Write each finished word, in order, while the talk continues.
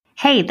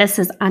Hey, this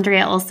is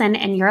Andrea Olson,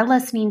 and you're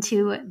listening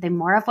to the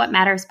More of What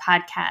Matters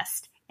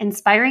podcast,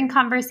 inspiring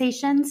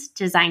conversations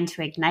designed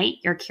to ignite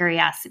your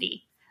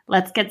curiosity.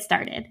 Let's get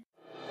started.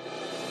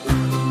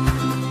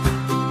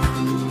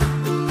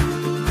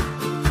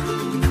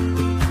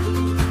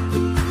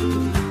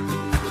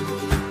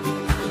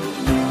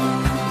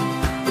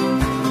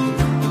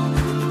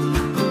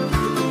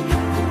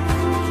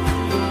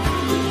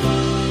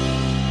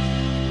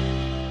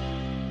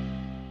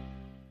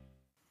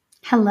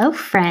 Hello,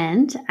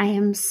 friend. I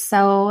am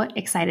so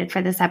excited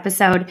for this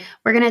episode.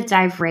 We're going to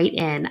dive right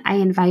in. I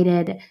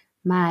invited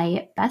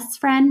my best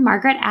friend,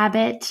 Margaret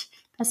Abbott,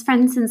 best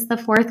friend since the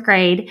fourth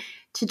grade,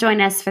 to join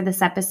us for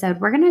this episode.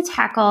 We're going to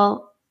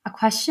tackle a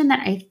question that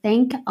I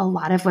think a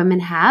lot of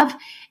women have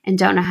and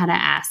don't know how to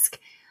ask.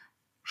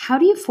 How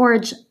do you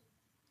forge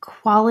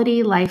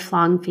quality,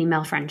 lifelong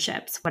female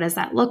friendships? What does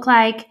that look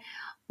like?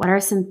 What are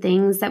some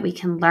things that we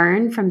can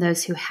learn from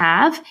those who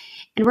have?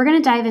 And we're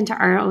going to dive into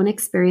our own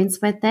experience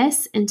with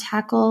this and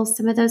tackle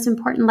some of those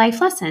important life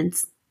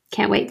lessons.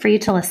 Can't wait for you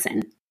to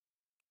listen.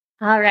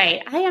 All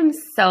right. I'm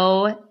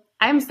so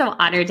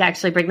honored to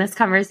actually bring this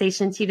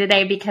conversation to you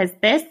today because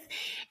this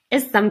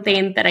is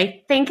something that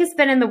I think has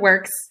been in the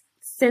works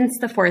since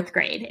the fourth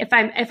grade. If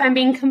I'm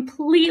being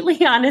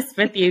completely honest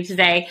with you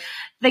today,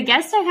 the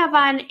guest I have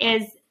on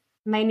is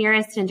my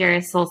nearest and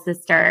dearest soul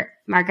sister,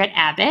 Margaret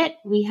Abbott.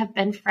 We have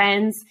been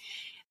friends.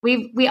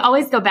 We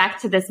always go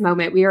back to this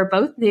moment. We were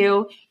both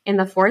new in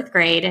the fourth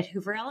grade at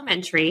Hoover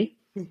Elementary.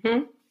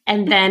 Mm-hmm.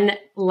 And then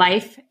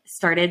life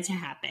started to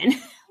happen.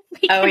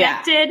 We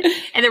connected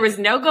and there was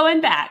no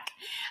going back.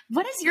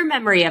 What is your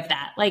memory of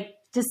that? Like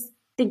just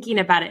thinking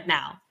about it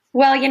now.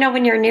 Well,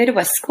 when you're new to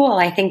a school,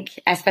 I think,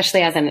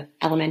 especially as an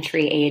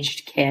elementary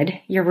aged kid,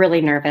 you're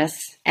really nervous.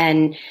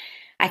 And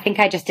I think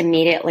I just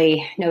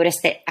immediately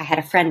noticed that I had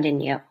a friend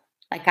in you.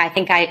 Like, I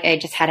think I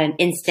just had an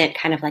instant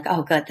kind of like,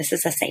 oh, good, this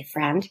is a safe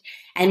friend.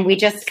 And we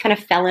just kind of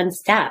fell in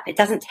step. It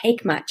doesn't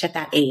take much at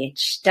that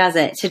age, does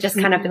it? To just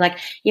kind of be like,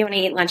 you want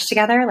to eat lunch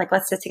together? Like,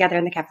 let's sit together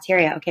in the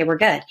cafeteria. Okay, we're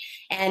good.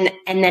 And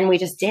then we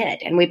just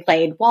did. And we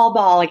played wall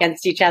ball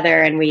against each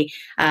other. And we,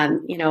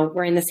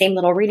 we're in the same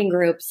little reading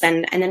groups.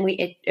 And then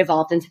it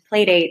evolved into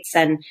play dates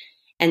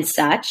and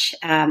such,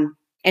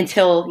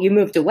 until you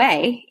moved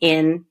away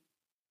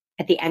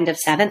at the end of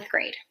seventh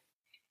grade.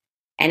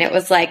 And it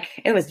was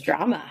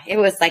drama. It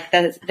was like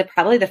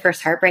probably the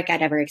first heartbreak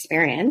I'd ever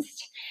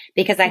experienced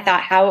because I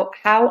thought, how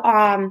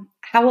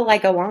will I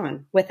go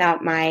on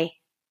without my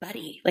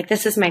buddy? Like,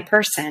 this is my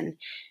person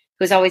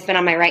who's always been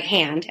on my right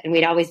hand and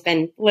we'd always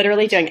been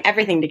literally doing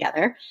everything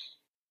together.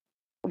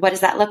 What does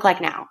that look like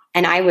now?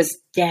 And I was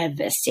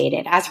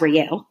devastated, as were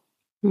you.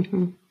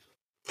 Mm-hmm.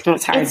 It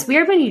was hard. It's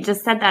weird when you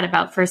just said that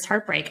about first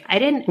heartbreak. I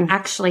didn't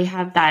actually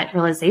have that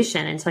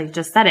realization until you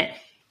just said it.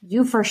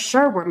 You for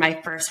sure were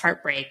my first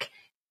heartbreak.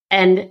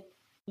 And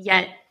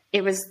yet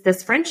it was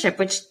this friendship,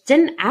 which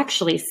didn't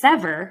actually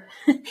sever.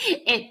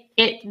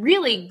 It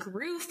really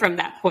grew from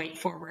that point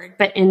forward,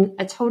 but in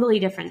a totally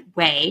different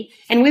way.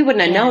 And we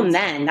wouldn't have known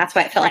then. That's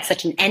why it felt like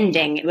such an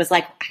ending. It was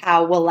like,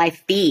 how will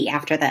life be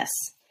after this?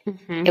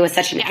 Mm-hmm. It was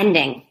such an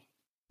ending.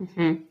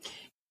 Mm-hmm.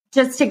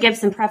 Just to give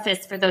some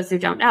preface for those who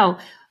don't know,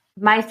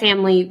 my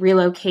family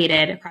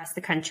relocated across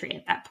the country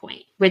at that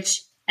point, which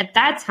at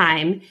that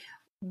time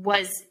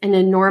was an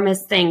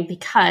enormous thing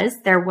because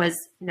there was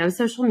no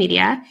social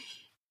media.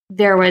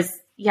 There was,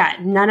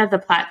 none of the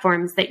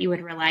platforms that you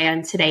would rely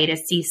on today to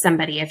see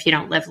somebody if you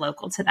don't live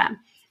local to them.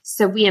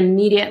 So we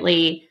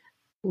immediately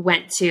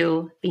went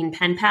to being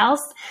pen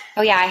pals.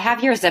 Oh yeah, I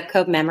have your zip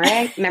code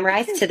memorized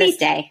to this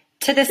day.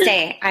 To this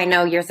day, I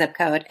know your zip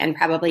code and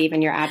probably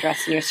even your address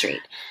and your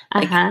street.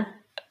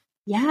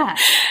 Yeah.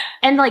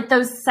 And like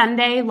those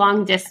Sunday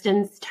long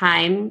distance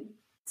time,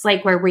 it's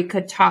like where we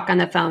could talk on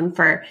the phone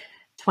for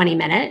 20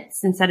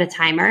 minutes and set a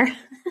timer.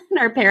 And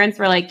our parents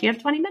were like, you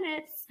have 20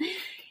 minutes.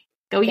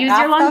 Go use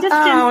your long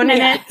distance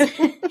minutes.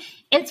 Yeah.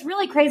 It's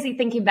really crazy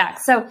thinking back.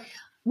 So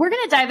we're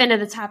going to dive into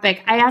the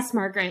topic. I asked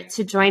Margaret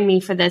to join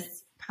me for this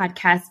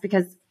podcast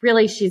because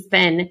really she's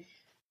been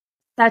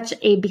such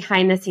a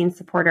behind the scenes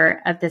supporter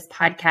of this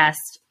podcast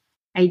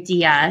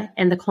idea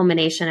and the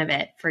culmination of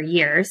it for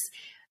years.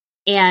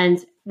 And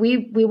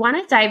we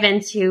want to dive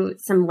into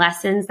some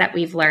lessons that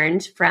we've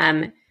learned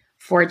from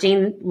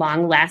forging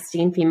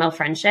long-lasting female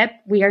friendship.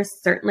 We are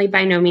certainly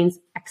by no means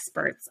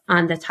experts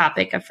on the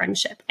topic of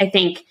friendship. I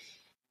think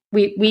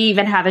we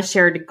even have a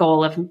shared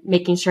goal of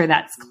making sure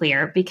that's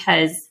clear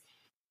because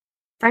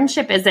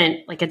friendship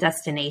isn't like a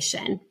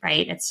destination,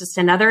 right? It's just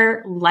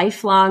another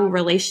lifelong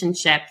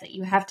relationship that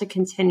you have to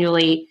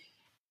continually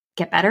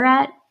get better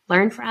at,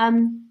 learn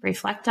from,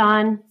 reflect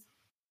on.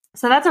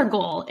 So that's our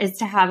goal, is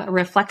to have a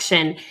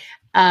reflection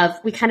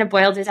we kind of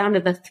boiled it down to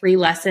the 3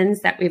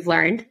 lessons that we've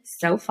learned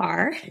so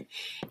far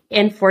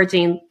in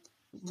forging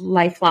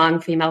lifelong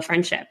female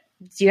friendship.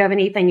 Do you have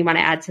anything you want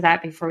to add to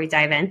that before we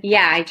dive in?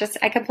 Yeah,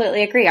 I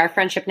completely agree. Our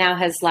friendship now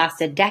has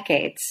lasted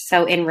decades.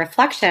 So in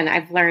reflection,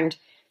 I've learned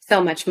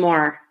so much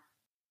more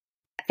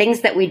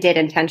things that we did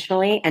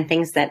intentionally and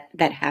things that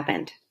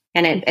happened.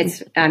 And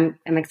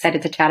I'm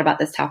excited to chat about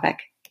this topic.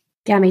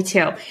 Yeah, me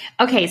too.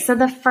 Okay. So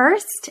the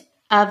first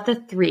of the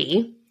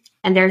three,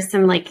 and there's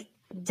some like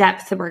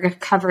depth that we're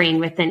covering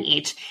within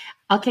each.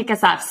 I'll kick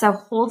us off. So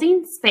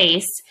holding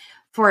space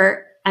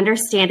for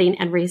understanding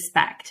and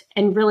respect,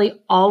 and really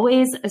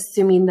always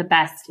assuming the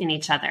best in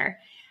each other.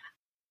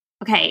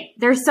 Okay.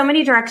 There's so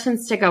many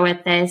directions to go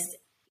with this.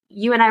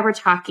 You and I were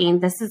talking.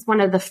 This is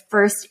one of the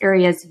first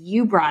areas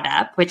you brought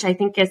up, which I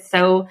think is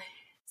so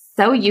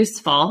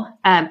useful.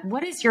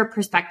 What is your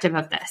perspective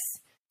of this?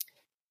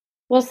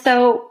 Well,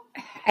 so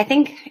I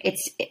think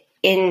it's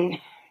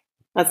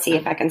let's see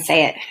if I can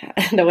say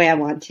it the way I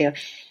want to.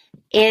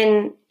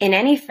 In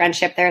any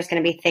friendship, there's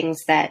going to be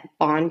things that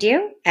bond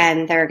you,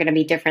 and there are going to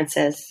be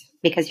differences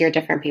because you're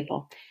different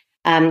people.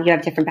 You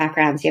have different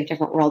backgrounds, you have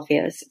different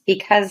worldviews.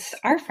 Because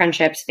our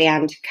friendship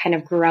spanned kind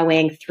of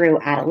growing through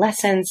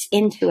adolescence,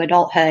 into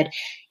adulthood,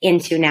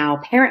 into now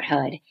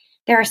parenthood,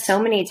 there are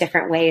so many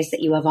different ways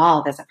that you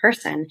evolve as a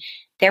person.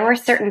 There were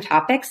certain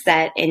topics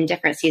that in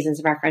different seasons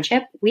of our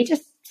friendship, we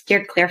just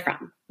steered clear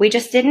from. We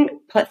just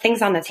didn't put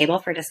things on the table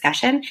for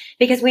discussion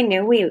because we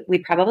knew we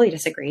probably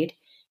disagreed.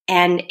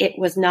 And it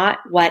was not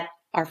what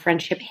our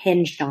friendship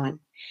hinged on.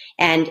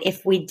 And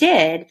if we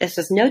did,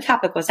 no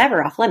topic was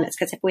ever off limits.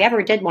 Because if we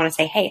ever did want to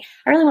say, hey,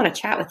 I really want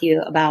to chat with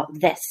you about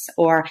this,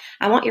 or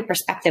I want your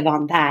perspective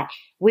on that,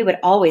 we would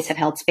always have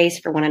held space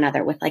for one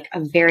another with like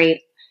a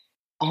very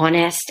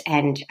honest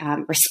and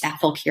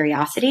respectful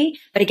curiosity,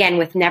 but again,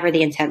 with never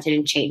the intent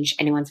to change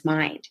anyone's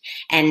mind.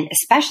 And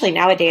especially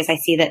nowadays, I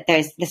see that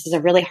this is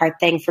a really hard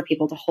thing for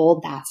people to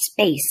hold that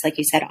space. Like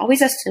you said,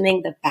 always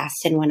assuming the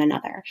best in one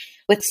another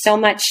with so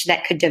much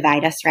that could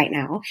divide us right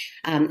now.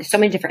 So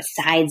many different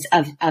sides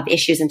of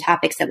issues and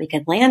topics that we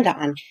could land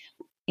on.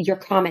 Your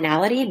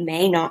commonality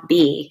may not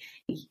be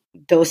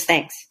those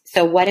things.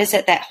 So what is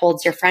it that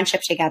holds your friendship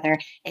together?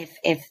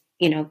 If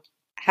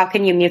how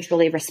can you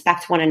mutually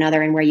respect one another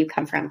and where you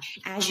come from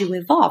as you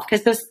evolve?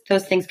 Because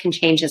those things can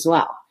change as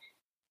well.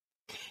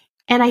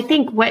 And I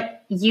think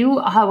what you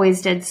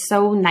always did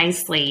so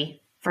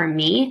nicely for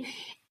me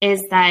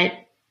is that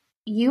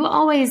you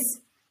always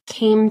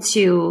came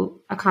to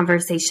a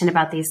conversation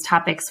about these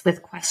topics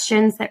with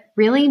questions that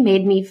really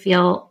made me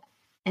feel,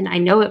 and I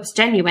know it was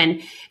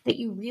genuine, that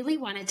you really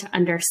wanted to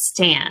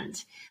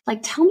understand.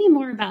 Like, tell me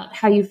more about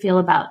how you feel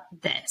about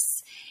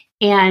this.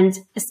 And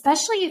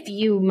especially if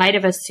you might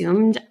have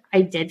assumed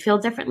I did feel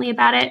differently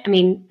about it. I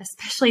mean,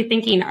 especially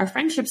thinking our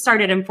friendship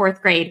started in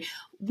fourth grade.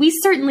 We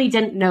certainly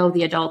didn't know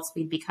the adults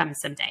we'd become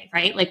someday,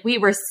 right? Like we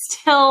were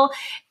still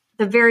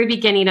the very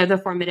beginning of the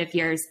formative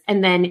years,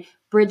 and then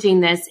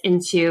bridging this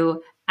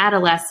into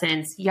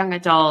adolescence, young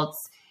adults,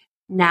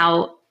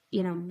 now,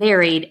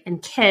 married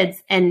and kids.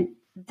 And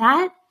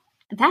that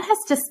has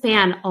to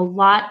span a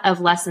lot of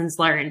lessons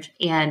learned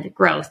and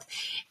growth.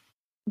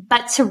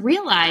 But to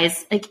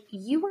realize, like,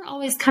 you were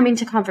always coming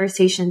to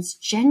conversations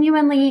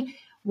genuinely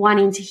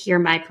wanting to hear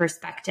my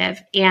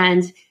perspective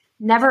and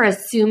never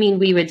assuming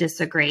we would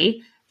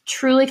disagree,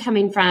 truly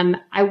coming from,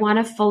 I want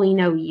to fully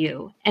know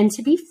you. And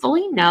to be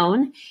fully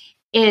known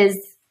is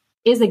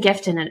a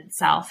gift in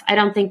itself. I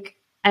don't think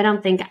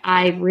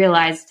I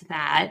realized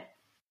that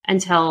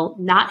until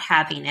not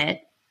having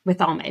it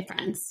with all my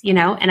friends,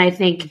 and I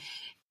think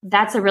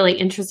that's a really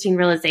interesting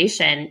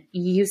realization.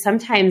 You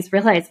sometimes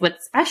realize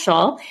what's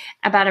special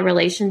about a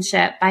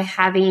relationship by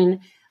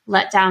having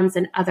letdowns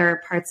in other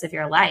parts of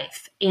your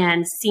life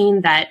and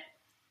seeing that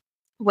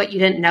what you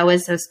didn't know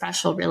is so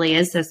special really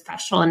is so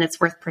special, and it's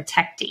worth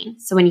protecting.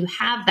 So when you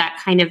have that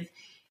kind of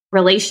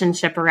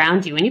relationship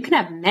around you, and you can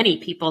have many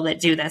people that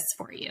do this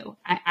for you.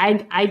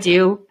 I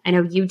do. I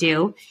know you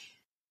do.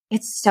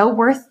 It's so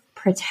worth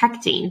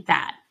protecting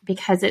that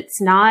because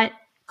it's not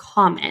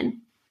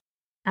common.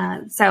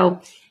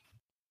 So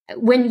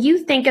when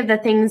you think of the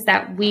things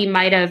that we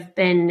might have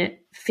been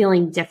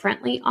feeling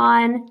differently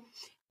on,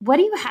 what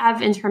do you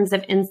have in terms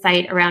of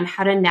insight around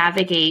how to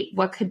navigate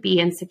what could be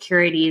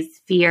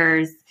insecurities,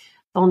 fears,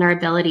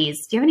 vulnerabilities?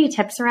 Do you have any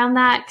tips around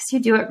that? Because you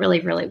do it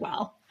really, really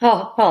well.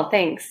 Oh, well,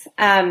 thanks.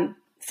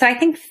 So I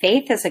think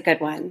faith is a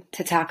good one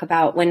to talk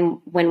about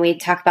when we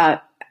talk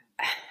about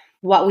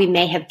what we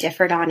may have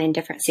differed on in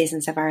different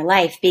seasons of our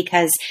life,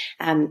 because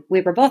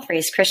we were both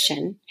raised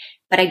Christian,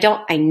 but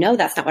I know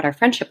that's not what our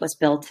friendship was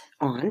built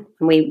on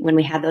when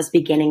we had those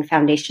beginning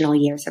foundational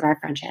years of our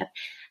friendship.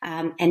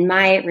 And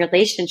my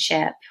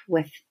relationship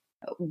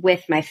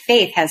with my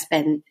faith has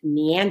been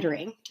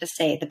meandering, to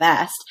say the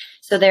best.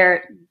 So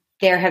there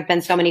have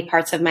been so many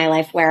parts of my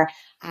life where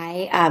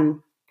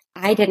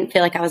I didn't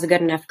feel like I was a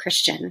good enough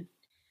Christian.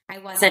 I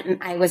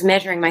was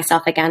measuring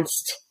myself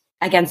against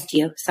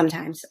you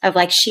sometimes, of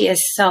like, she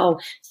is so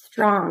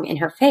strong in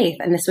her faith.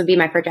 And this would be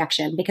my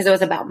projection because it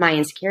was about my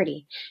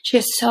insecurity. She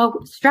is so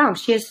strong.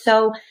 She is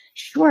so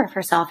sure of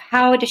herself.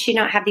 How does she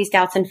not have these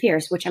doubts and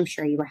fears, which I'm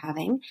sure you were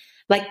having?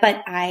 But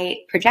I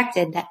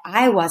projected that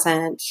I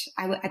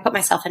put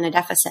myself in a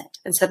deficit.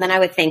 And so then I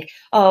would think,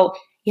 oh,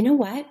 you know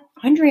what?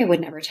 Andrea would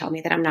never tell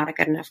me that I'm not a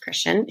good enough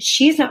Christian.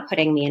 She's not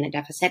putting me in a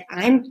deficit.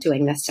 I'm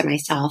doing this to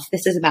myself.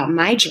 This is about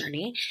my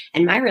journey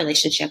and my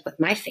relationship with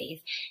my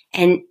faith.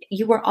 And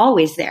you were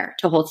always there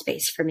to hold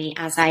space for me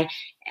as I,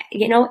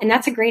 and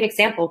that's a great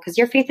example because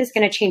your faith is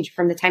going to change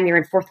from the time you're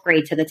in fourth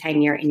grade to the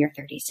time you're in your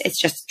 30s. It's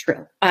just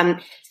true.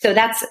 So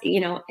that's,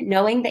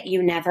 knowing that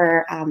you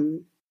never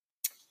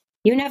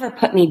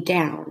put me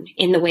down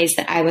in the ways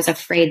that I was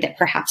afraid that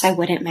perhaps I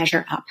wouldn't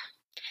measure up.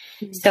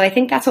 So I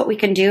think that's what we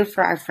can do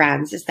for our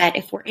friends is that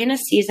if we're in a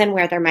season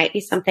where there might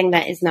be something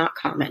that is not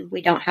common,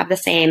 we don't have the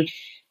same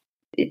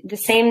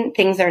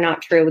things are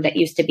not true that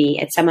used to be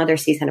at some other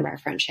season of our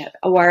friendship,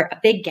 or a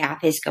big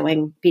gap is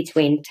going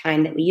between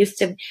time that we used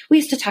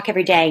to talk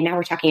every day. Now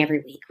we're talking every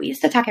week. We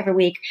used to talk every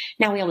week.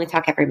 Now we only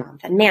talk every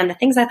month. And man, the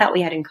things I thought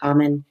we had in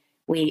common,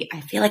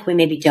 I feel like we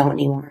maybe don't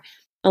anymore.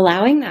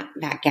 Allowing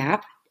that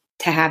gap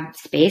to have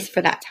space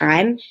for that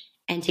time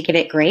and to give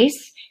it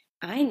grace.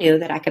 I knew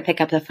that I could pick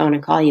up the phone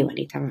and call you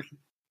anytime.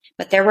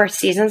 But there were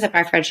seasons of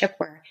our friendship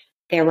where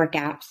there were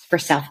gaps for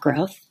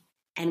self-growth.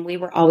 And we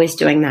were always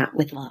doing that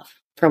with love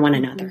for one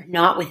another,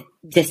 not with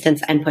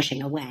distance and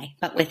pushing away,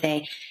 but with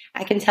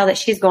I can tell that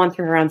she's going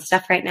through her own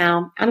stuff right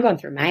now. I'm going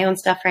through my own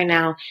stuff right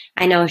now.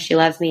 I know she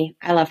loves me.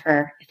 I love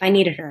her. If I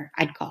needed her,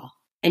 I'd call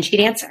and she'd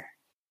answer.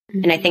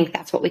 Mm-hmm. And I think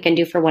that's what we can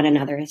do for one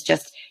another is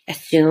just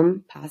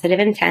assume positive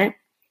intent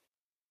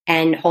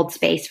and hold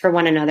space for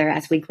one another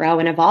as we grow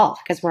and evolve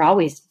because we're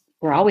always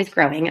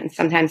growing. And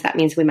sometimes that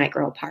means we might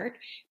grow apart,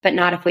 but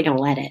not if we don't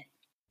let it.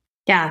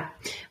 Yeah.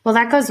 Well,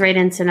 that goes right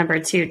into number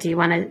 2. Do you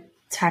want to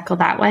tackle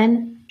that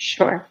one?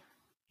 Sure.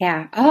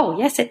 Yeah. Oh,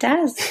 yes, it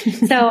does.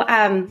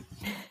 So,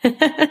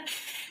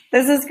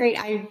 this is great.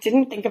 I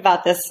didn't think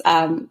about this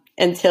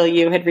until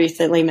you had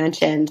recently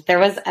mentioned. There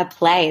was a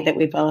play that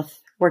we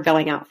both were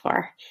going out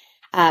for.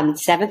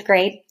 7th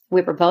grade,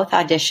 we were both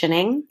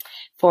auditioning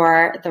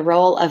for the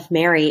role of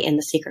Mary in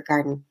The Secret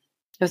Garden.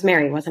 It was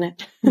Mary, wasn't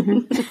it?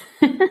 Mm-hmm.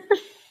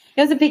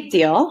 It was a big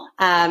deal,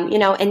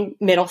 in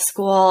middle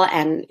school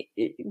and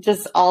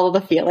just all of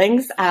the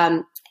feelings.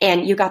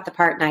 And you got the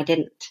part and I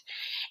didn't.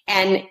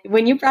 And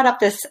when you brought up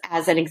this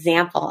as an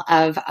example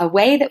of a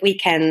way that we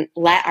can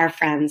let our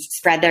friends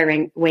spread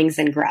their wings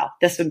and grow,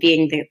 this would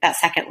be that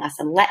second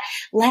lesson.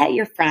 Let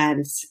your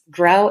friends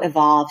grow,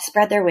 evolve,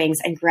 spread their wings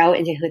and grow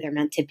into who they're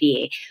meant to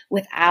be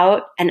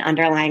without an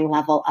underlying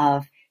level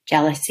of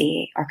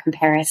jealousy or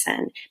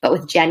comparison, but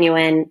with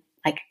genuine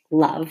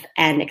love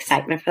and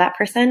excitement for that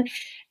person.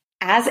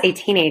 As a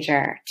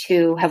teenager,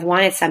 to have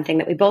wanted something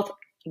that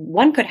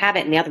one could have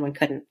it and the other one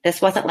couldn't.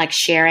 This wasn't like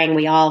sharing,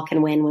 we all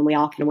can win when we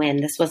all can win.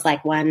 This was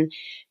like one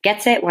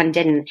gets it, one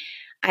didn't.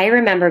 I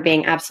remember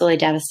being absolutely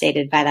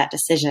devastated by that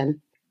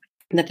decision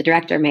that the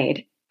director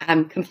made.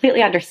 I'm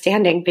completely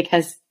understanding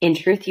because in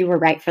truth, you were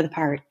right for the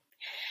part.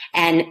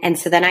 And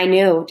so then I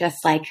knew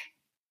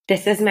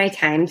this is my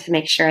time to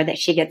make sure that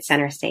she gets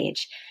center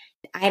stage.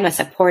 I am a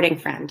supporting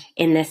friend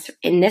in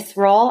this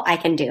role I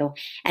can do.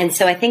 And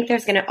so I think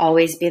there's going to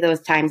always be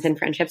those times in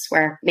friendships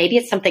where maybe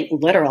it's something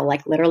literal,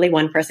 like literally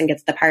one person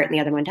gets the part and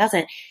the other one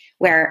doesn't,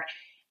 where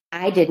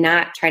I did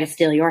not try to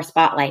steal your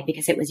spotlight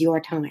because it was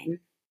your time.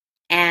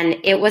 And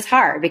it was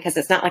hard because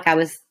it's not like I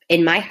was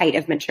in my height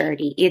of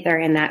maturity either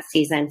in that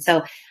season.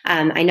 So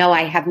I know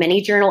I have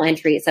many journal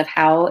entries of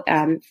how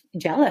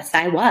jealous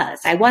I was.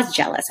 I was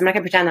jealous. I'm not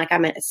going to pretend like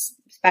I'm a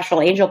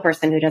special angel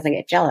person who doesn't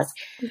get jealous.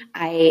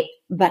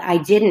 But I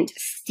didn't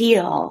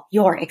steal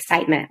your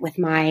excitement with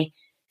my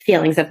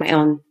feelings of my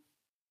own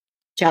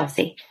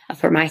jealousy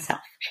for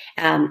myself.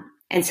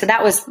 And so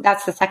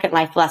that's the second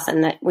life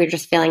lesson that we're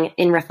just feeling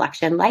in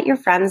reflection. Let your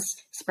friends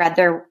spread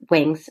their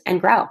wings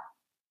and grow.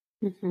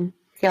 Mm-hmm.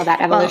 Feel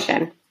that evolution.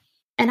 Well,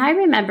 and I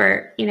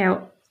remember,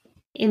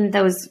 in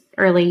those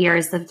early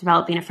years of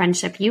developing a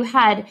friendship, you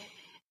had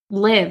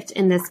lived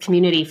in this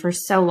community for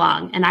so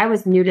long and I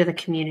was new to the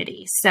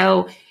community.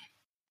 So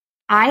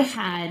I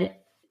had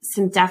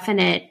some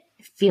definite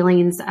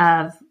feelings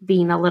of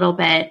being a little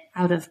bit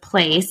out of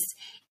place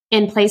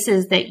in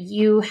places that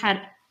you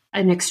had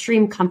an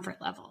extreme comfort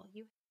level.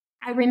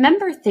 I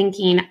remember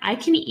thinking I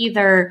can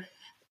either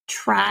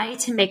try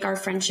to make our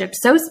friendship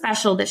so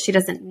special that she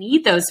doesn't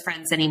need those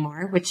friends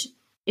anymore, which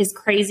is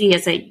crazy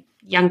as a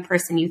young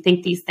person, you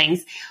think these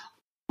things,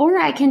 or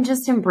I can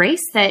just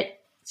embrace that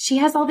she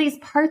has all these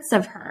parts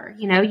of her.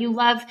 You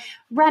love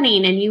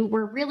running and you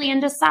were really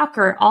into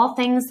soccer, all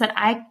things that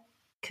I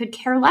could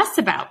care less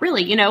about,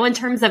 really, in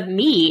terms of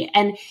me.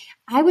 And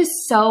I was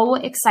so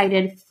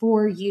excited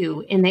for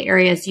you in the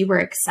areas you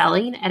were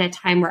excelling at a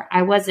time where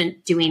I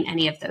wasn't doing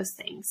any of those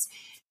things.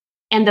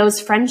 And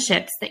those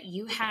friendships that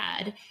you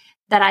had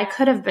that I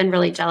could have been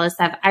really jealous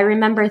of, I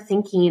remember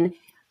thinking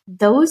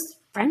those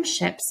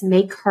friendships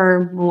make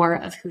her more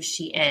of who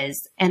she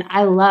is. And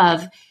I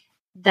love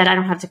that I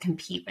don't have to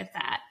compete with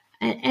that.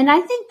 And I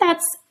think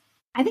that's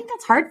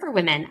hard for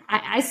women.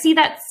 I see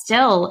that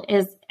still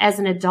as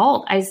an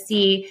adult. I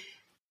see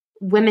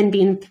women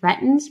being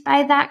threatened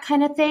by that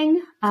kind of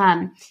thing.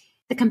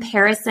 The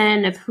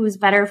comparison of who's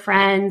better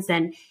friends.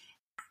 And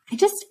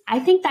I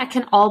think that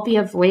can all be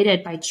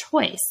avoided by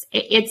choice.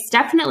 It's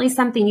definitely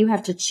something you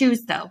have to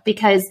choose though,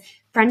 because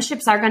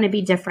friendships are going to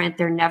be different.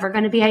 They're never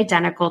going to be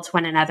identical to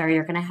one another.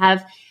 You're going to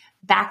have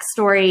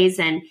backstories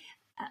and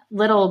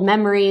little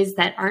memories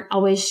that aren't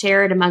always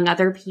shared among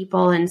other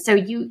people. And so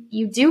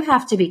you do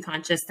have to be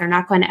conscious. They're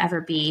not going to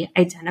ever be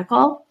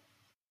identical,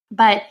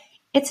 but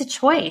it's a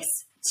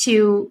choice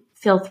to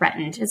feel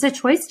threatened. It's a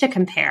choice to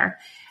compare.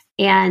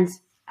 And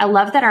I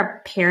love that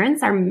our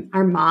parents,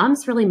 our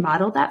moms really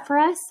modeled that for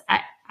us.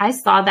 I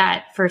saw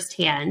that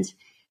firsthand,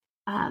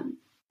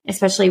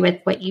 especially with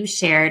what you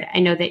shared. I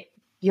know that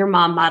your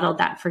mom modeled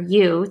that for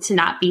you to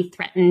not be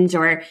threatened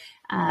or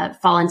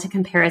fall into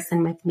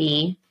comparison with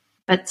me,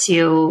 but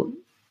to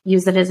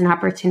use it as an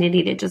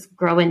opportunity to just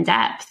grow in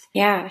depth.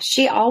 Yeah,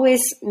 she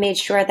always made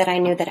sure that I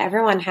knew that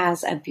everyone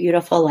has a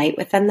beautiful light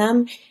within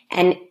them,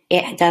 and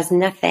it does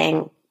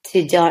nothing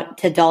to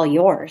dull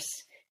yours.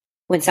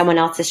 When someone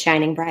else is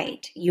shining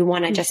bright, you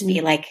want to just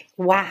be like,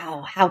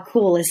 wow, how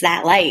cool is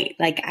that light?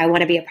 Like, I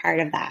want to be a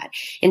part of that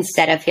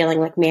instead of feeling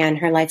like, man,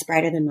 her light's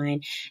brighter than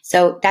mine.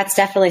 So that's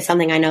definitely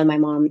something I know my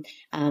mom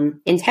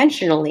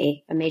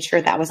intentionally made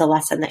sure that was a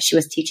lesson that she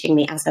was teaching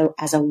me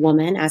as a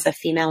woman, as a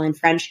female in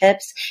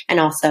friendships, and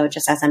also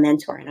just as a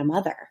mentor and a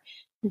mother.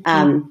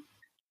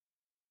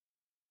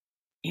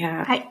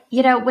 Yeah.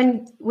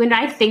 When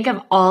I think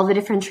of all the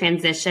different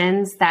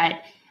transitions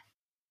that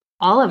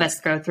all of us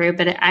go through,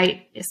 but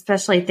I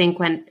especially think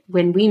when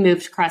we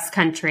moved cross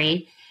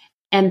country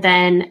and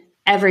then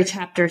every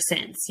chapter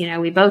since,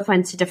 we both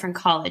went to different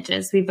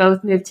colleges. We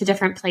both moved to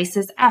different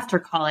places after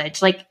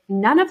college. Like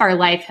none of our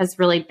life has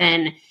really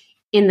been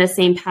in the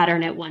same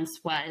pattern it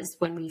once was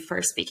when we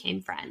first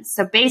became friends.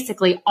 So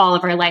basically all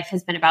of our life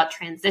has been about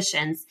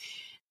transitions.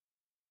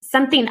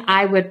 Something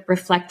I would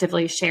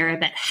reflectively share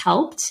that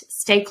helped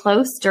stay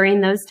close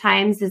during those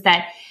times is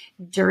that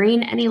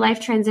during any life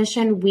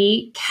transition,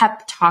 we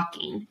kept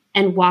talking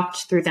and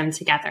walked through them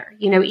together.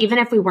 Even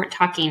if we weren't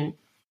talking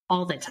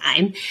all the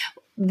time,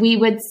 we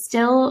would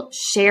still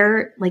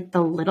share like the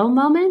little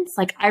moments.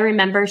 Like I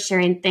remember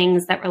sharing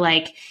things that were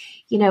like,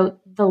 the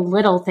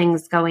little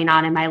things going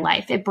on in my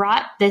life. It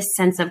brought this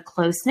sense of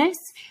closeness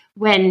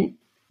when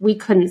we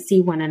couldn't see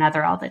one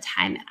another all the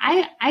time.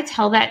 I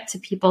tell that to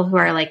people who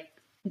are like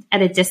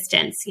at a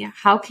distance.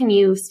 How can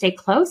you stay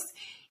close?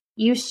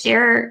 You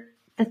share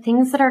the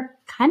things that are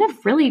kind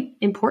of really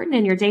important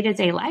in your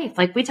day-to-day life.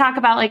 Like we talk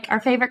about like our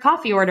favorite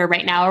coffee order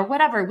right now or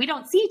whatever. We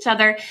don't see each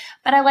other,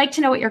 but I like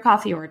to know what your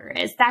coffee order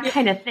is, that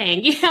kind of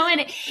thing,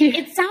 and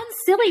it sounds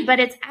silly, but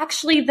it's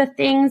actually the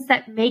things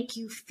that make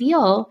you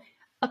feel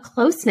a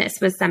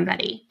closeness with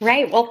somebody.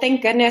 Right. Well,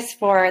 thank goodness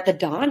for the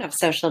dawn of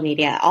social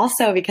media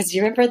also, because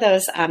you remember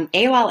those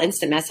AOL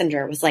Instant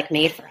Messenger was like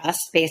made for us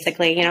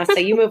basically, so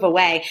you move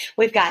away,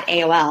 we've got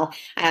AOL,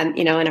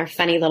 and our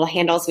funny little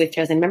handles we've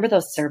chosen. Remember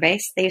those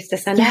surveys they used to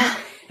send out?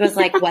 It was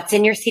like, what's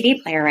in your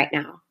CD player right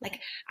now? Like,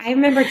 I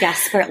remember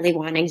desperately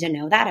wanting to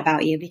know that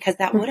about you because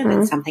that would have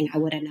been something I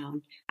would have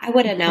known. I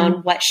would have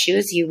known what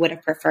shoes you would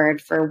have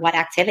preferred for what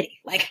activity.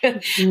 Like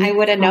I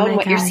would have known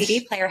what your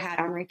CD player had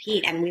on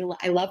repeat. And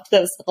I loved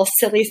those little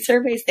silly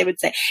surveys they would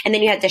say. And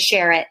then you had to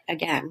share it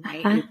again,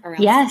 right? Or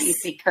else you'd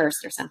be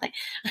cursed or something.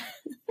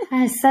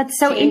 Yes, that's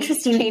so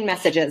interesting. Chain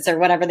messages or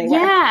whatever they were.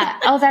 Yeah.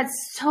 Oh, that's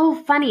so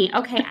funny.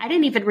 Okay. I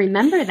didn't even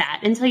remember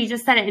that until you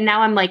just said it. And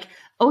now I'm like,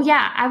 oh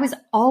yeah, I was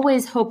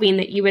always hoping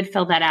that you would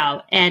fill that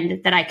out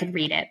and that I could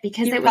read it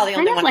because it was probably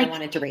kind the only of one like I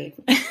wanted to read.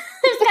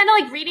 It's kind of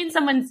like reading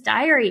someone's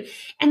diary.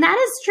 And that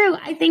is true.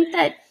 I think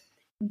that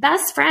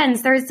best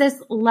friends, there's this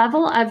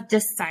level of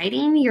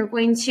deciding you're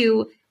going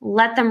to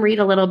let them read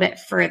a little bit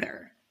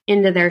further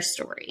into their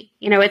story.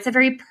 It's a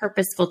very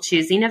purposeful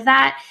choosing of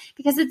that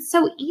because it's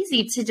so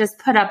easy to just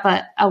put up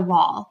a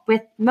wall.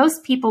 With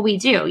most people we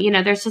do,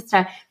 there's just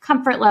a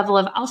comfort level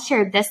of I'll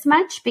share this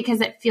much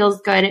because it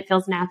feels good, it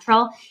feels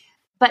natural.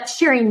 But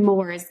sharing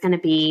more is going to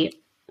be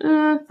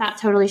not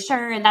totally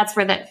sure. And that's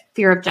where the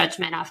fear of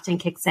judgment often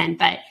kicks in.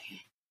 But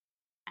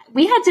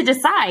we had to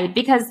decide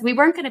because we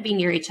weren't going to be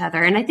near each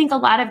other. And I think a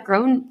lot of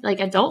grown, like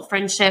adult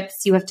friendships,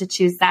 you have to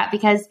choose that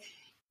because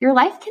your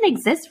life can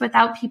exist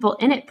without people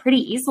in it pretty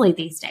easily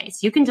these days.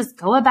 You can just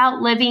go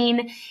about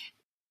living,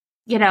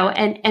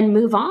 and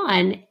move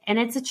on. And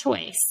it's a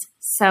choice.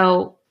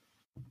 So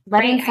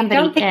letting somebody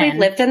I don't think we've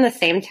lived in the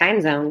same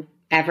time zone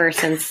ever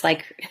since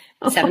like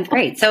seventh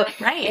grade. So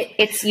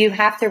it's, you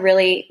have to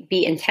really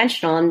be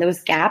intentional, and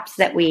those gaps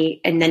that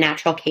in the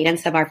natural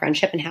cadence of our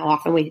friendship and how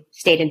often we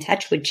stayed in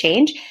touch would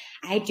change.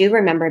 I do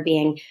remember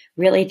being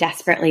really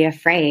desperately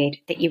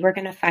afraid that you were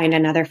going to find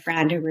another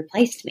friend who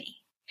replaced me.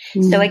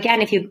 So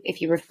again, if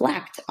you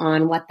reflect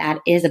on what that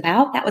is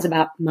about, that was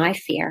about my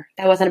fear.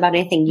 That wasn't about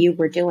anything you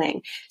were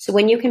doing. So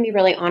when you can be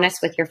really honest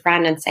with your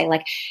friend and say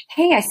like,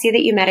 hey, I see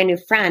that you met a new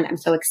friend. I'm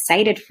so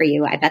excited for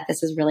you. I bet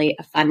this is really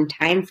a fun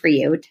time for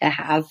you to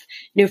have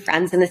new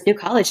friends in this new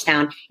college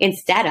town,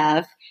 instead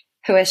of,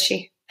 who is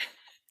she?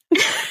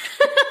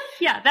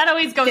 Yeah, that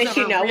always goes over. Does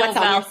she know what's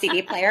on your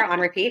CD player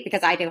on repeat?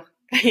 Because I do.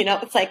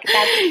 It's like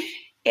that.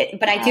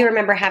 But I do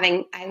remember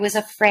I was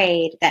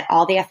afraid that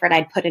all the effort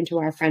I'd put into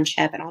our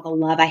friendship and all the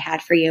love I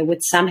had for you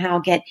would somehow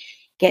get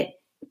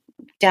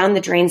down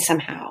the drain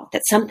somehow,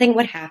 that something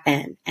would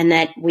happen and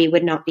that we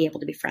would not be able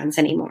to be friends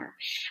anymore.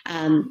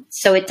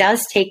 So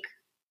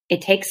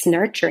it takes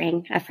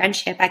nurturing a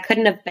friendship. I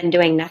couldn't have been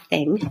doing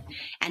nothing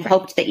and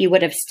hoped that you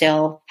would have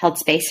still held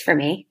space for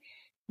me.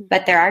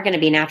 But there are going to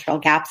be natural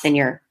gaps in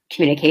your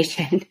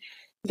communication.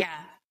 Yeah.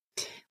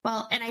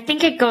 Well, and I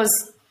think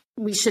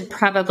we should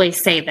probably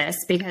say this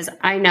because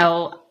I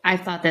know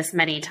I've thought this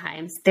many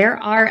times. There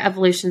are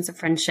evolutions of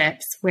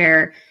friendships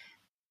where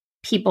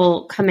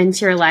people come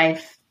into your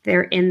life,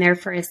 they're in there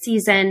for a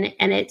season,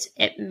 and it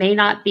may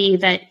not be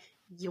that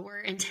you're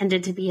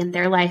intended to be in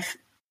their life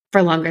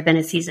for longer than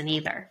a season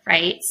either,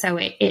 right? So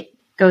it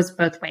goes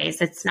both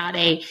ways. It's not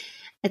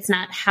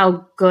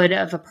how good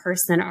of a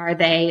person are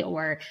they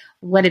or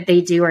what did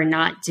they do or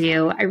not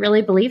do. I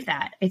really believe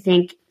that. I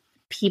think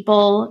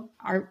people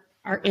are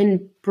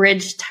in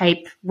bridge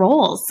type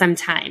roles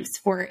sometimes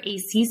for a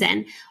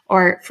season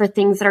or for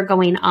things that are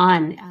going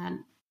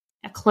on,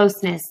 a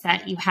closeness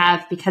that you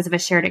have because of a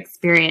shared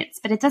experience,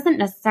 but it doesn't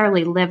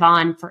necessarily live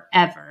on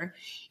forever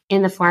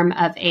in the form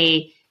of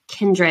a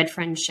kindred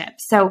friendship.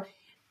 So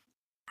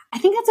I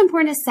think that's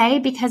important to say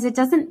because it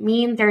doesn't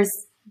mean there's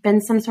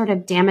been some sort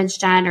of damage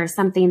done or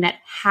something that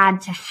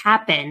had to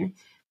happen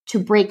to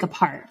break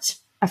apart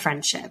a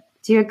friendship.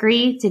 Do you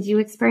agree? Did you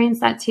experience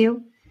that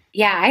too?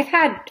 Yeah,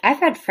 I've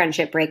had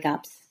friendship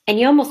breakups, and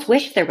you almost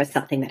wish there was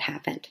something that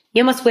happened.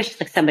 You almost wish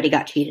like somebody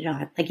got cheated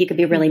on, like you could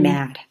be really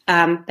mad.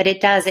 But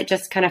it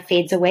just kind of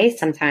fades away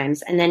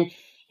sometimes. And then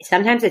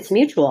sometimes it's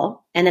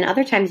mutual, and then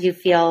other times you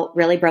feel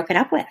really broken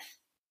up with.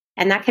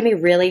 And that can be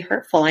really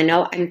hurtful.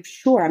 I'm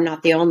sure I'm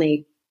not the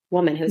only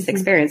woman who's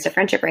experienced a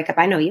friendship breakup.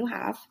 I know you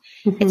have.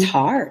 It's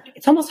hard.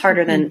 It's almost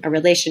harder than a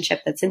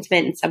relationship that's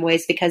intimate in some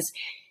ways because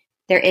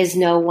there is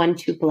no one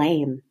to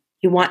blame.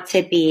 You want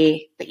to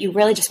be, but you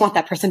really just want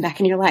that person back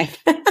in your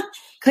life.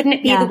 Couldn't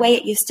it be the way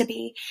it used to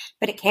be?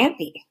 But it can't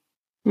be.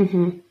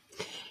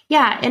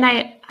 Yeah. And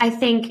I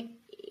think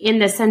in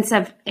the sense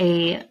of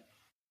a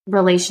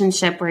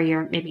relationship where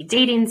you're maybe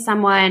dating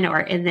someone or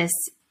in this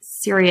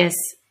serious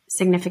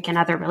significant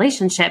other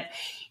relationship,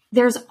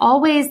 there's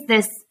always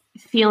this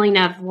feeling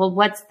of, well,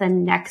 what's the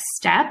next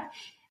step?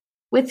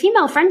 With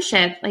female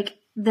friendship, like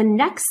the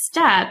next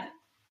step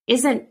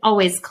isn't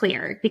always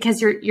clear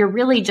because you're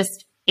really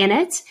just in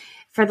it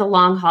for the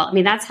long haul. I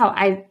mean, that's how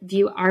I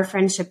view our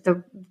friendship,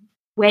 the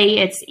way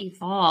it's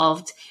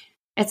evolved.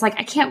 It's like,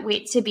 I can't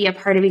wait to be a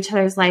part of each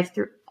other's life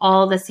through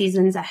all the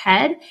seasons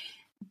ahead,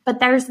 but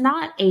there's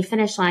not a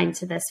finish line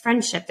to this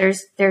friendship.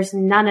 There's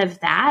none of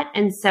that.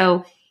 And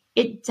so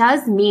it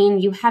does mean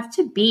you have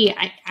to be,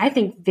 I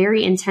think,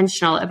 very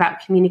intentional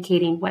about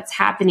communicating what's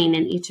happening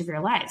in each of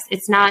your lives.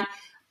 It's not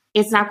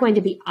going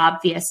to be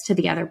obvious to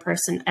the other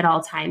person at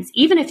all times,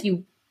 even if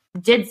you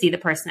did see the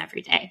person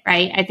every day,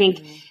 right? I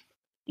think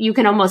you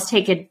can almost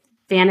take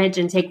advantage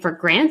and take for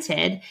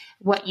granted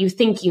what you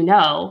think you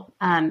know.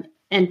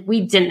 And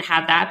we didn't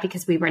have that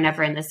because we were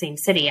never in the same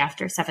city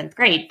after 7th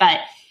grade. But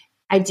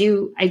I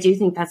do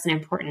think that's an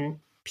important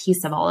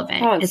piece of all of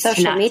it. Oh, and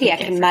social media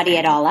can muddy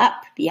it all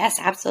up. Yes,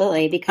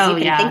 absolutely. Because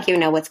you can think you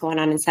know what's going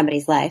on in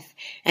somebody's life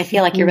and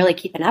feel like you're really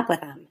keeping up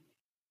with them.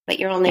 But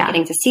you're only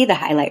getting to see the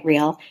highlight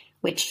reel,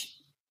 which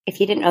if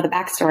you didn't know the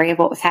backstory of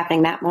what was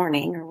happening that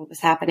morning or what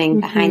was happening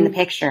behind the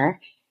picture,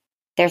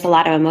 there's a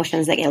lot of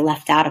emotions that get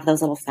left out of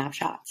those little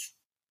snapshots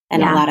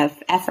and a lot of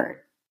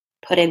effort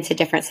put into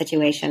different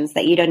situations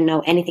that you didn't know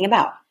anything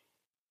about.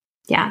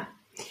 Yeah.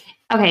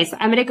 Okay, so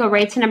I'm going to go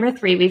right to number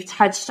 3. We've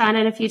touched on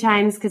it a few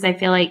times because I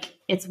feel like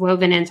it's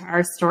woven into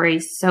our story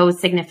so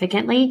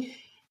significantly.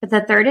 But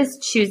the third is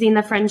choosing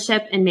the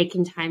friendship and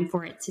making time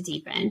for it to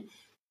deepen.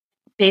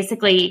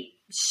 Basically,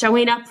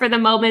 showing up for the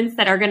moments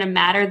that are going to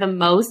matter the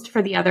most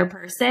for the other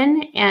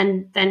person.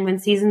 And then when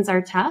seasons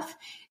are tough,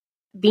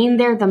 being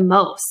there the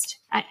most.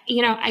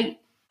 I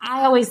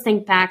always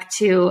think back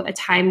to a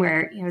time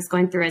where I was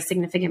going through a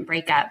significant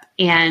breakup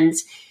and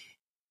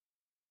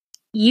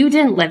you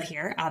didn't live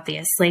here,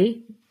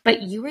 obviously,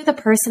 but you were the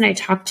person I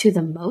talked to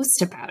the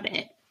most about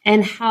it.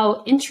 And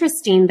how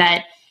interesting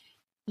that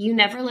you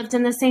never lived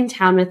in the same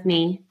town with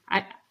me.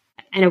 I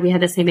know we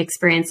had the same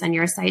experience on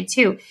your side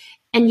too.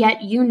 And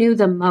yet you knew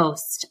the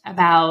most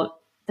about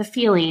the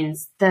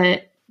feelings,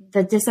 the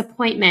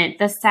disappointment,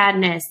 the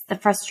sadness, the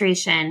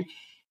frustration.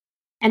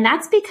 And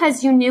that's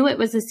because you knew it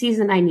was a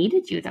season I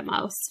needed you the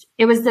most.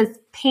 It was this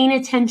paying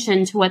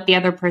attention to what the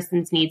other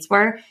person's needs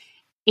were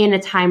in a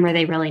time where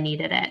they really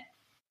needed it.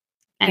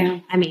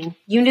 And I mean,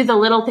 you knew the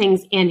little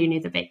things and you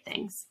knew the big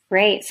things.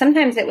 Right.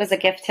 Sometimes it was a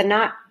gift to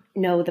not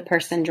know the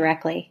person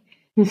directly.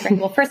 Right.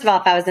 Well, first of all,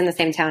 if I was in the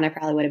same town, I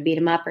probably would have beat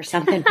him up or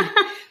something.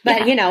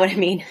 But you know what I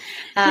mean?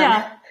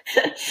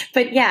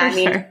 But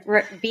yeah,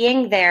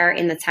 being there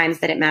in the times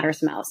that it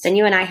matters most. And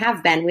you and I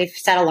have been, we've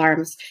set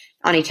alarms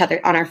on each other,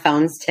 on our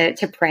phones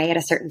to pray at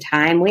a certain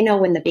time. We know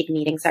when the big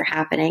meetings are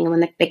happening and when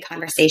the big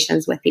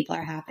conversations with people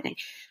are happening.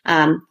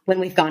 When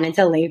we've gone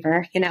into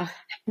labor,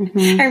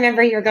 Mm-hmm. I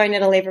remember you were going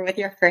into labor with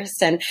your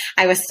first, and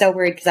I was so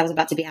worried because I was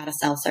about to be out of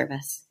cell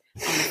service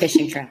on a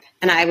fishing trip.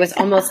 And I was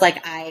almost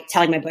like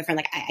telling my boyfriend,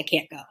 like, I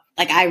can't go.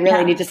 Like, I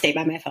really need to stay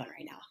by my phone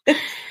right now.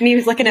 And he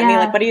was looking at me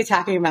like, what are you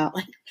talking about?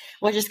 Like,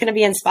 we're just going to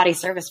be in spotty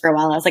service for a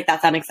while. I was like,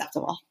 that's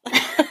unacceptable.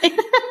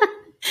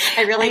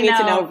 I really need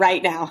to know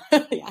right now.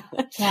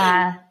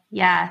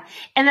 Yeah.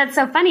 And that's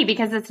so funny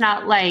because it's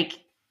not like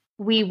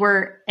we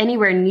were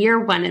anywhere near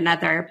one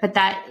another, but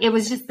that it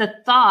was just the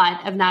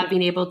thought of not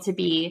being able to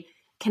be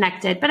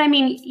connected. But I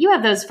mean, you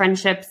have those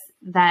friendships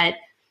that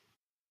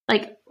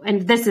like,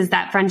 and this is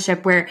that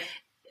friendship where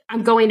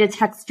I'm going to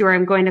text you or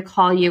I'm going to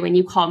call you and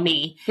you call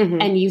me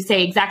and you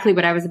say exactly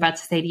what I was about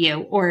to say to you.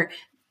 Or,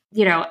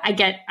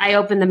 I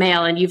open the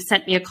mail and you've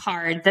sent me a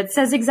card that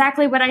says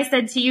exactly what I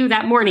said to you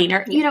that morning.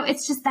 Or,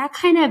 it's just that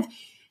kind of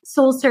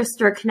soul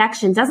sister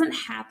connection doesn't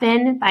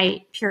happen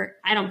by pure,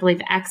 I don't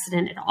believe,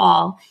 accident at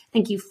all. I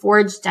think you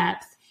forge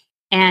depth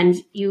and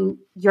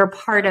you're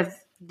part of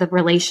the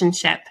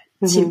relationship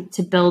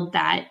to build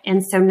that.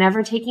 And so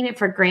never taking it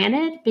for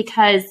granted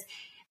because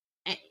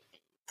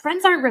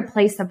friends aren't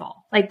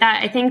replaceable like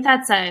that. I think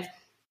that's a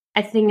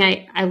thing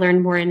I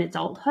learned more in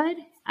adulthood.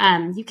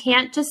 You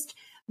can't just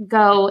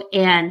go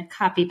and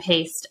copy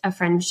paste a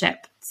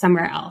friendship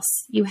somewhere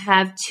else. You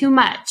have too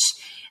much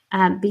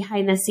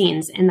behind the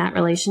scenes in that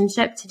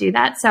relationship to do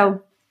that.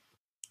 So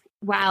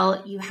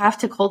while you have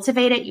to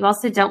cultivate it, you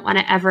also don't want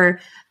to ever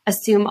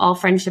assume all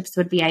friendships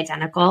would be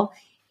identical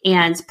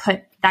and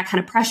put that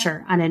kind of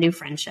pressure on a new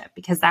friendship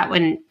because that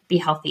wouldn't be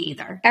healthy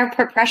either. Or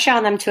put pressure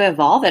on them to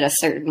evolve at a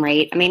certain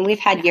rate. I mean, we've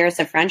had years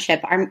of friendship.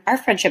 Our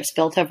friendship's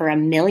built over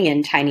 1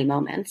 million tiny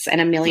moments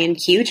and 1 million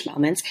huge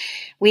moments.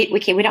 We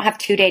don't have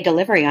 2-day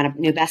delivery on a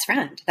new best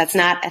friend. That's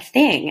not a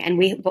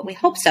thing. But we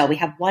hope so. We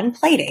have one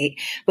play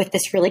date with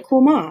this really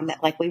cool mom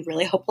that like, we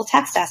really hope will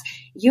text us.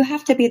 You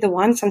have to be the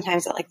one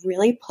sometimes that like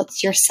really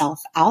puts yourself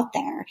out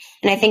there.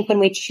 And I think when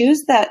we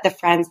choose the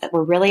friends that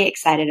we're really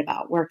excited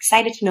about, we're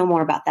excited to know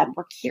more about them.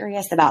 We're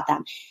curious about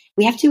them.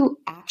 We have to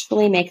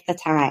actually make the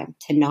time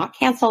to not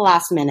cancel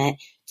last minute,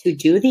 to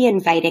do the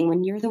inviting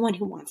when you're the one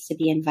who wants to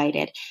be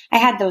invited. I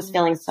had those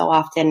feelings so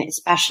often,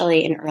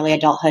 especially in early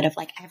adulthood of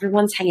like,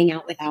 everyone's hanging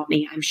out without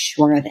me. I'm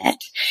sure of it.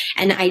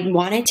 And I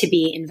wanted to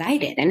be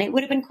invited. And it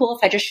would have been cool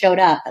if I just showed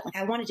up, but like,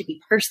 I wanted to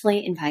be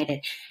personally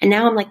invited. And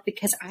now I'm like,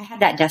 because I had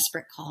that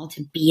desperate call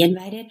to be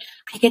invited,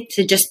 I get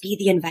to just be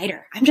the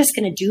inviter. I'm just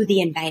going to do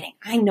the inviting.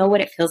 I know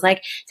what it feels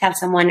like to have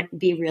someone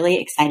be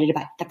really excited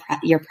about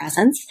your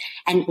presence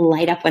and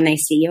light up when they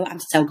see you.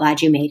 I'm so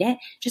glad you made it.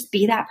 Just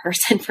be that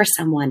person for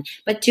someone,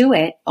 but do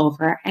it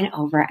over and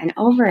over and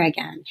over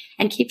again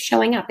and keep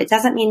showing up. It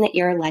doesn't mean that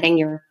you're letting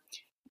you're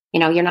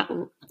not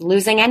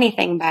losing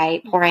anything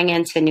by pouring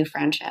into new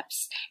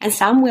friendships. And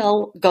some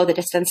will go the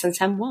distance and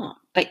some won't.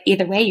 But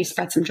either way, you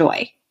spread some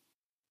joy.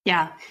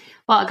 Yeah.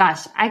 Well,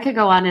 gosh, I could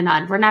go on and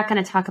on. We're not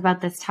going to talk about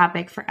this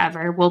topic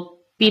forever. We'll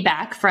be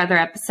back for other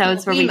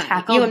episodes where we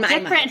tackle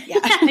different.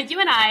 You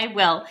and I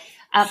will.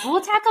 But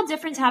we'll tackle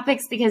different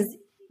topics because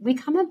we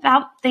come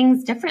about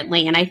things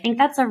differently. And I think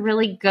that's a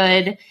really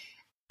good.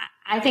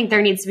 I think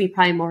there needs to be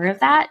probably more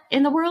of that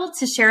in the world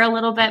to share a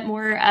little bit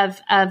more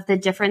of the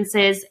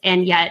differences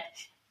and yet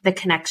the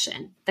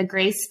connection, the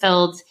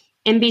grace-filled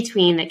in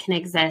between that can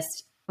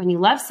exist when you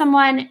love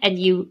someone and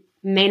you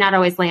may not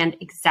always land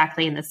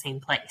exactly in the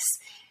same place.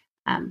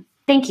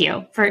 Thank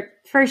you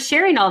for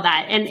sharing all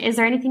that. And is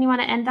there anything you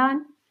want to end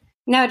on?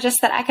 No,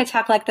 just that I could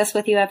talk like this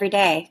with you every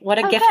day. What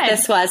a gift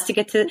this was to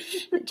get to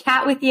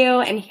chat with you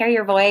and hear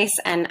your voice.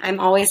 And I'm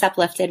always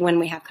uplifted when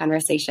we have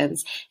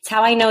conversations. It's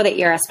how I know that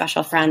you're a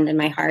special friend and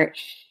my heart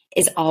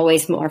is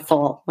always more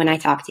full when I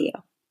talk to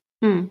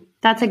you.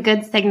 That's a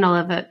good signal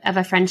of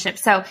a friendship.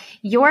 So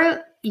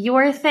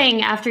your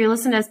thing after you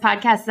listen to this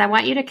podcast is I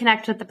want you to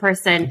connect with the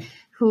person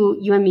who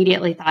you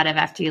immediately thought of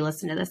after you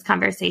listen to this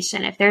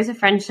conversation. If there's a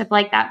friendship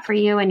like that for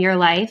you in your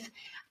life,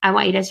 I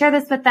want you to share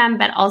this with them,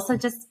 but also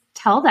just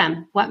tell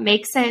them what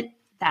makes it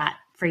that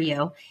for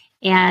you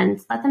and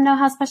let them know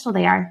how special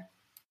they are.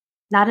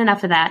 Not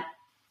enough of that.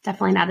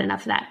 Definitely not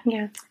enough of that.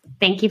 Yeah.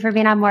 Thank you for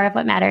being on More of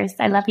What Matters.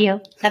 I love you.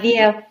 Love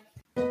you.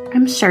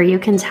 I'm sure you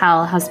can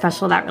tell how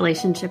special that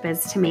relationship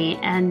is to me.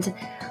 And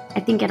I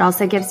think it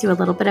also gives you a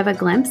little bit of a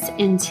glimpse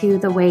into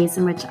the ways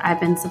in which I've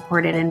been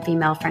supported in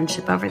female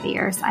friendship over the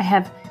years. I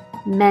have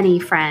many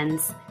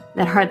friends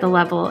that are at the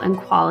level and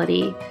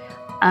quality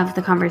of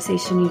the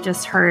conversation you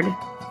just heard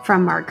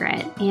from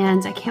Margaret.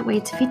 And I can't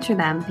wait to feature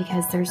them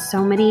because there's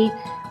so many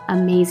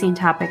amazing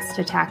topics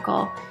to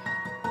tackle.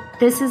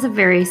 This is a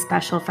very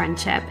special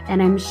friendship.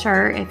 And I'm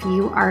sure if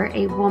you are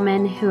a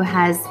woman who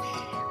has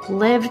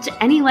lived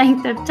any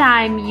length of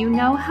time, you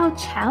know how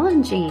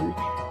challenging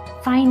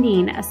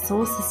finding a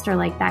soul sister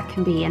like that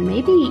can be. And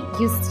maybe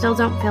you still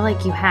don't feel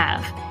like you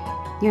have.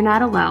 You're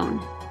not alone.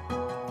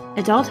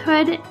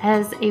 Adulthood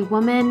as a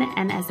woman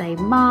and as a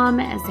mom,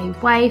 as a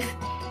wife,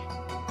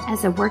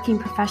 as a working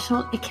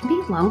professional, it can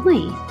be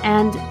lonely.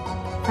 And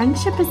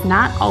friendship is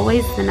not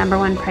always the number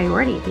one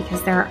priority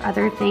because there are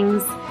other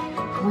things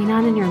going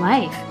on in your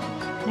life.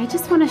 And I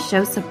just want to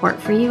show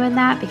support for you in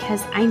that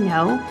because I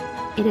know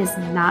it is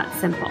not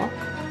simple.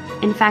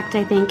 In fact,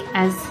 I think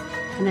as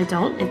an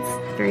adult,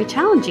 it's very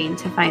challenging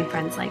to find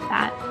friends like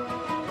that.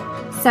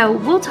 So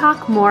we'll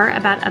talk more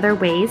about other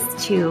ways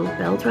to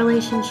build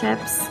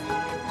relationships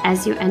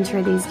as you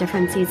enter these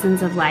different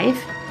seasons of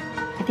life.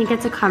 I think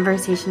it's a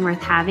conversation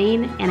worth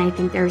having, and I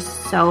think there's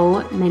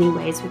so many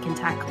ways we can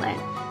tackle it.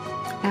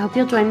 I hope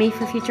you'll join me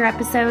for future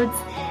episodes.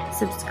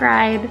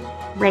 Subscribe,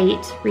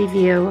 rate,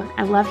 review.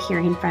 I love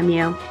hearing from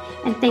you.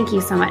 And thank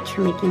you so much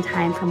for making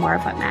time for more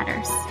of what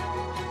matters.